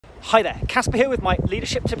Hi there, Caspar here with my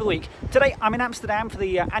leadership tip of the week. Today I'm in Amsterdam for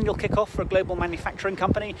the annual kickoff for a global manufacturing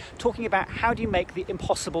company, talking about how do you make the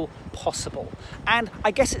impossible possible. And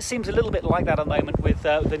I guess it seems a little bit like that at the moment with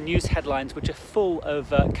the news headlines, which are full of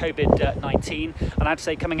COVID-19. And I have to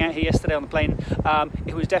say, coming out here yesterday on the plane,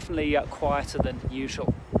 it was definitely quieter than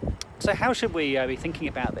usual. So how should we be thinking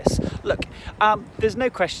about this? Look, there's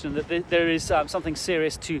no question that there is something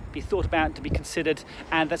serious to be thought about, to be considered,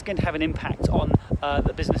 and that's going to have an impact on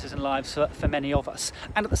the businesses and lives for many of us.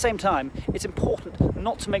 And at the same time, it's important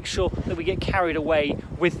not to make sure that we get carried away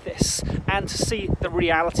with this and to see the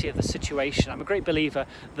reality of the situation. I'm a great believer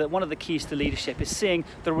that one of the keys to leadership is seeing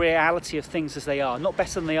the reality of things as they are, not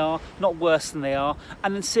better than they are, not worse than they are,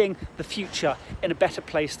 and then seeing the future in a better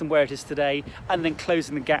place than where it is today, and then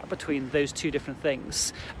closing the gap between those two different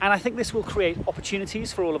things. And I think this will create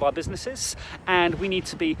opportunities for all of our businesses, and we need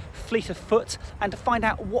to be fleet of foot and to find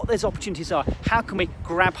out what those opportunities are. How can we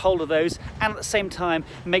grab hold of those and at the same time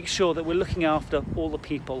make sure that we're looking after all the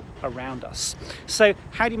people around us? So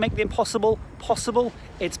how do you make the impossible possible?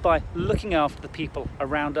 It's by looking after the people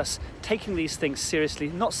around us, taking these things seriously,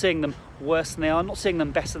 not seeing them worse than they are, not seeing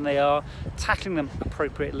them better than they are, tackling them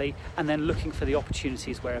appropriately, and then looking for the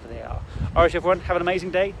opportunities wherever they are. All right, everyone, have an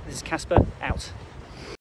amazing day. This is Caspar, out.